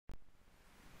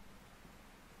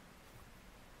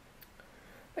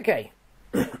Okay,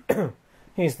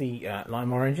 here's the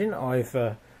Linemar engine.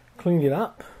 I've cleaned it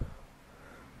up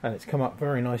and it's come up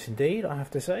very nice indeed, I have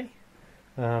to say.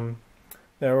 There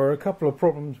were a couple of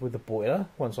problems with the boiler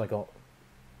once I got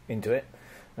into it.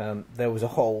 There was a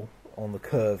hole on the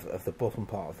curve of the bottom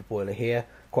part of the boiler here,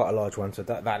 quite a large one, so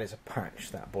that is a patch,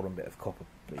 that bottom bit of copper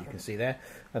that you can see there.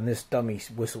 And this dummy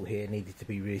whistle here needed to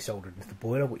be resoldered into the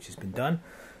boiler, which has been done.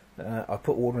 I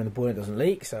put water in the boiler, it doesn't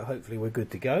leak, so hopefully we're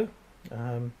good to go.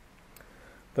 Yeah,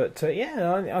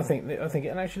 I think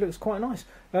it actually looks quite nice.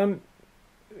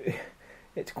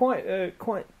 It's quite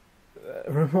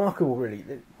remarkable, really.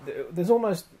 There's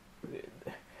almost,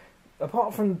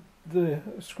 apart from the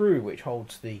screw which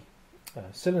holds the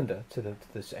cylinder to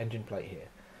this engine plate here,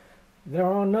 there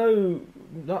are no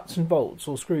nuts and bolts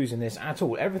or screws in this at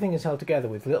all. Everything is held together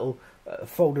with little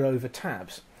folded over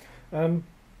tabs.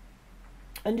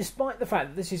 And despite the fact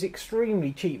that this is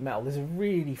extremely cheap metal, there's a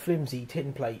really flimsy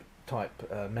tin plate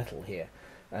type metal here,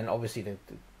 and obviously the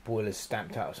boiler's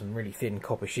stamped out of some really thin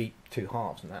copper sheet, 2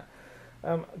 halves and that.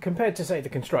 Compared to, say, the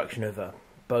construction of a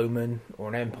Bowman or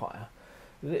an Empire,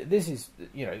 this is,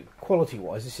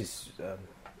 quality-wise, this is,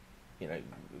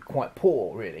 quite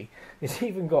poor, really. It's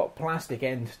even got plastic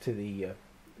end to the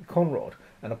conrod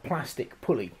and a plastic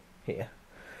pulley here.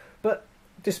 But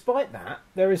despite that,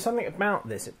 there is something about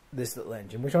this little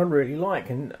engine which I really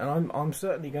like, and I'm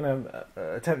certainly going to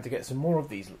attempt to get some more of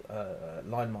these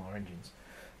Linemar engines.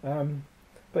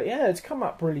 But yeah, it's come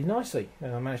up really nicely.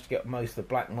 I managed to get most of the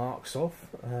black marks off.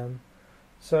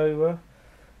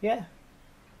 Yeah.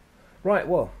 Right,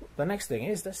 well, the next thing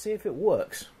is, let's see if it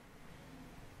works.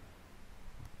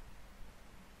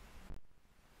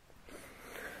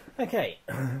 Okay,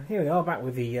 here we are, back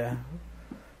with the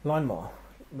Linemar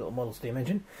little model steam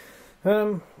engine.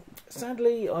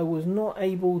 Sadly, I was not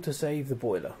able to save the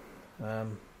boiler.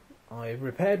 I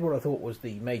repaired what I thought was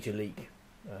the major leak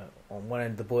on one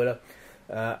end of the boiler.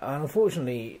 And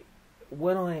unfortunately,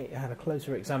 when I had a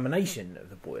closer examination of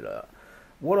the boiler,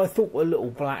 what I thought were little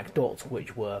black dots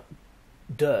which were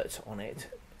dirt on it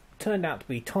turned out to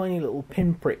be tiny little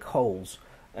pinprick holes,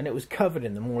 and it was covered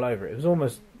in them all over. It was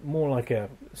almost more like a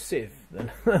sieve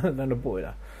than, than a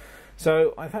boiler.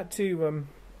 So I've had to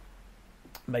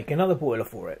make another boiler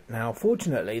for it. Now,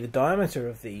 fortunately, the diameter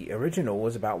of the original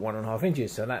was about 1.5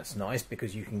 inches, so that's nice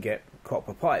because you can get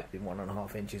copper pipe in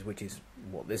 1.5 inches, which is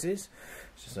what this is.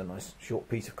 It's just a nice short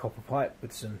piece of copper pipe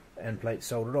with some end plates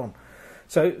soldered on.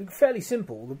 So fairly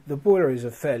simple. The boiler is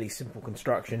a fairly simple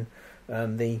construction.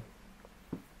 The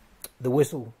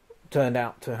whistle turned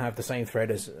out to have the same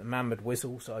thread as a Mamod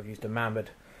whistle, so I've used a Mamod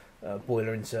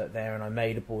boiler insert there, and I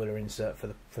made a boiler insert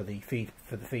for the feed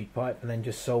pipe, and then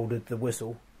just soldered the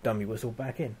whistle, dummy whistle,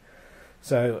 back in.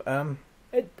 So I'm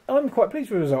quite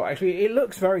pleased with the result. Actually, it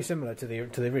looks very similar to the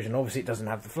original. Obviously, it doesn't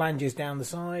have the flanges down the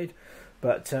side,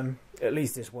 but at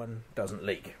least this one doesn't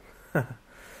leak.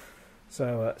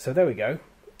 So there we go.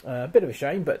 A bit of a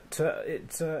shame, but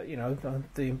it's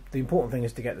the important thing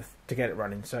is to get it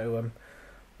running. So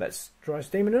let's try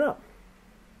steaming it up.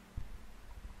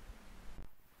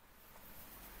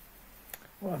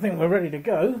 Well, I think we're ready to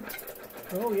go.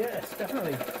 Oh yes,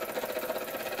 definitely.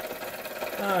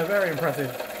 Oh, very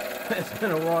impressive. It's been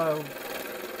a while.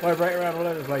 Vibrate around all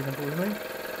over the place, unfortunately.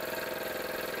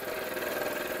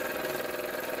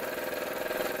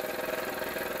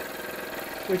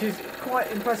 Which is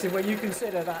quite impressive when you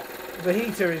consider that the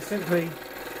heater is simply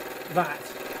that.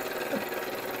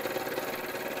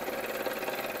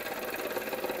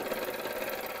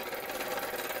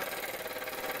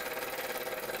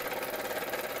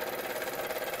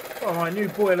 Well, my new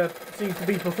boiler seems to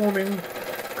be performing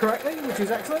correctly, which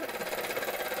is excellent.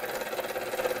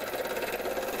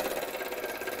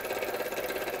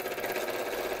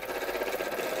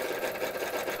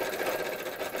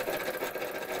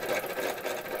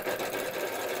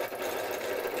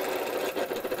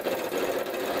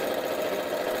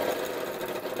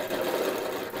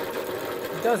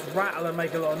 It does rattle and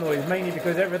make a lot of noise, mainly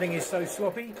because everything is so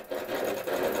sloppy.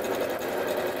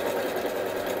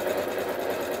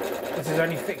 This is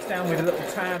only fixed down with little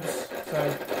tabs, so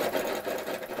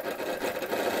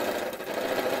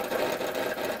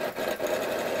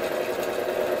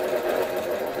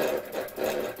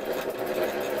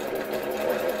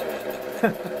I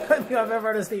don't think I've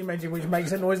ever had a steam engine which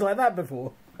makes a noise like that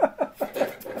before.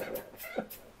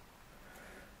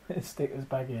 Let's stick this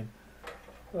back in.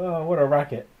 Oh, what a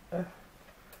racket. But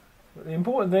the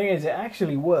important thing is it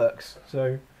actually works,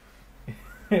 so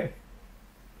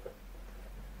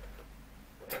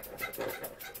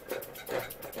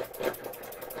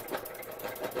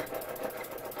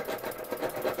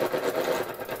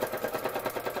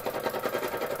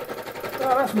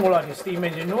Oh, that's more like a steam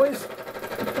engine noise.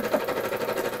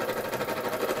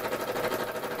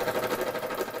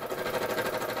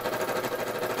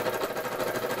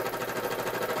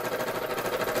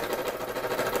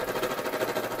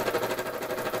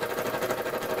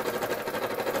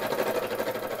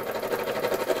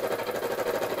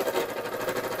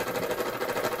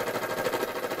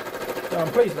 So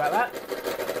I'm pleased about that.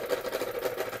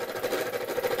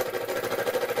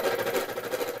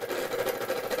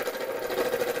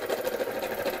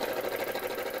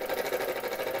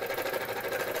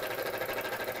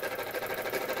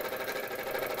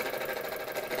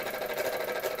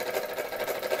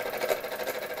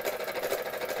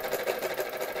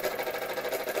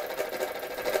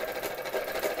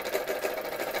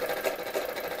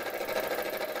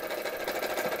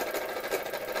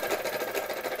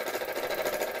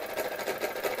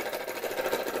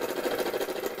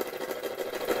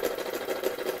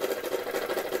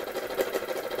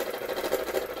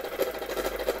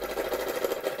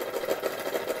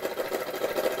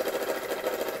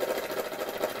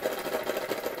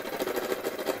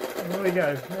 There we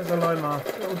go, there's the Linemar,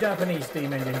 little Japanese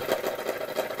steam engine.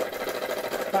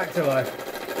 Back to life.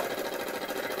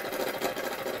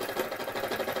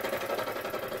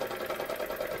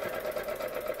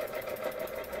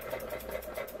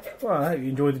 Well, I hope you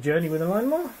enjoyed the journey with the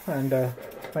Linemar, and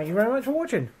thank you very much for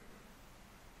watching.